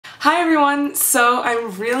Hi everyone! So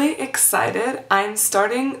I'm really excited. I'm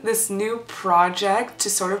starting this new project to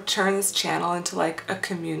sort of turn this channel into like a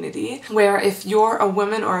community where if you're a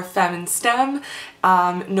woman or a femme in STEM,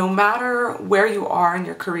 no matter where you are in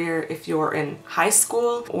your career, if you're in high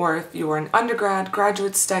school or if you're in undergrad,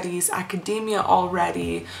 graduate studies, academia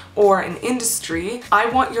already, or in industry, I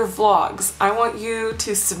want your vlogs. I want you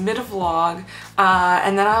to submit a vlog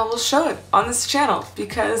and then I will show it on this channel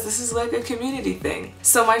because this is like a community thing.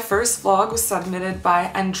 So my first vlog was submitted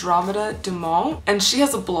by Andromeda DuMont and she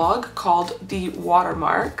has a blog called The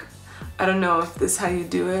Watermark. I don't know if this is how you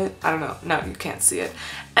do it. I don't know. No, you can't see it.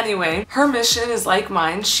 Anyway, her mission is like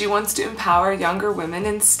mine. She wants to empower younger women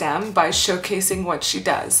in STEM by showcasing what she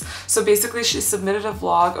does. So basically she submitted a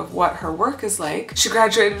vlog of what her work is like. She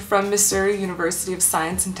graduated from Missouri University of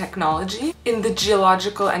Science and Technology in the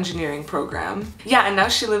geological engineering program. Yeah, and now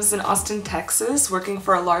she lives in Austin, Texas, working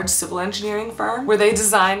for a large civil engineering firm where they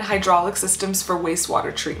design hydraulic systems for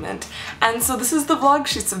wastewater treatment. And so this is the vlog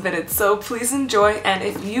she submitted, so please enjoy, and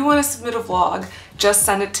if you want to submit a vlog, just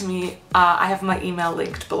send it to me. I have my email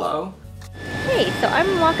linked below. Hey, so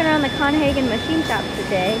I'm walking around the Conhagen machine shop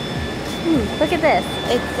today. Look at this.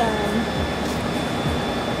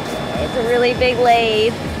 It's a really big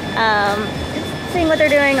lathe. Just seeing what they're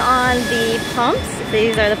doing on the pumps.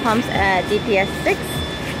 These are the pumps at DPS 6.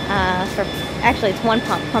 Actually, it's one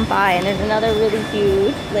pump, pump I, and there's another really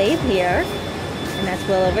huge lathe here. And that's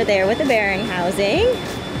Will over there with the bearing housing.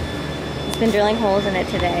 He's been drilling holes in it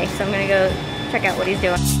today, so I'm gonna go check out what he's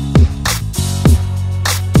doing.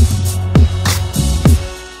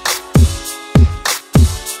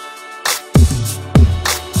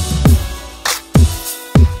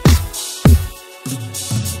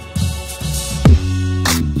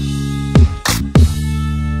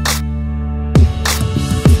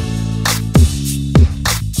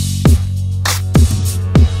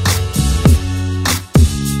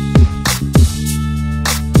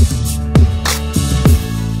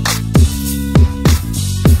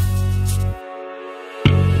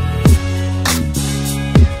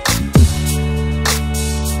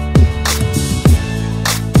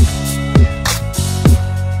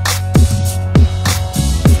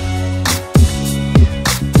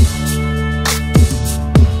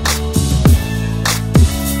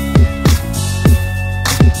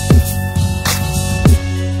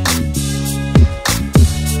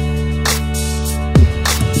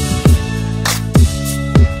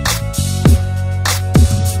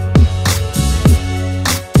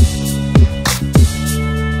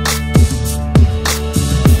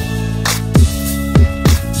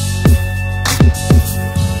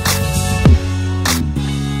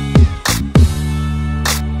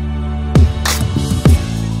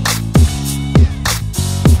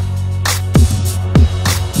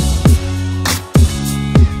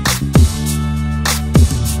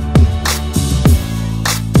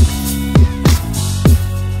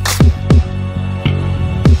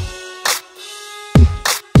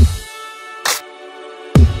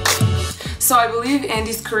 So I believe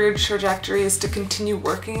Andy's career trajectory is to continue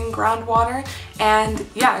working in groundwater, and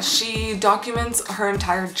yeah, she documents her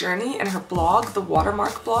entire journey in her blog, the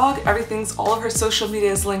Watermark blog. All of her social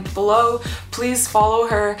media is linked below. Please follow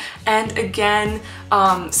her, and again,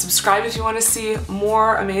 subscribe if you want to see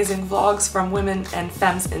more amazing vlogs from women and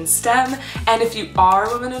femmes in STEM, and if you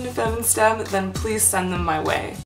are women and femme in STEM, then please send them my way.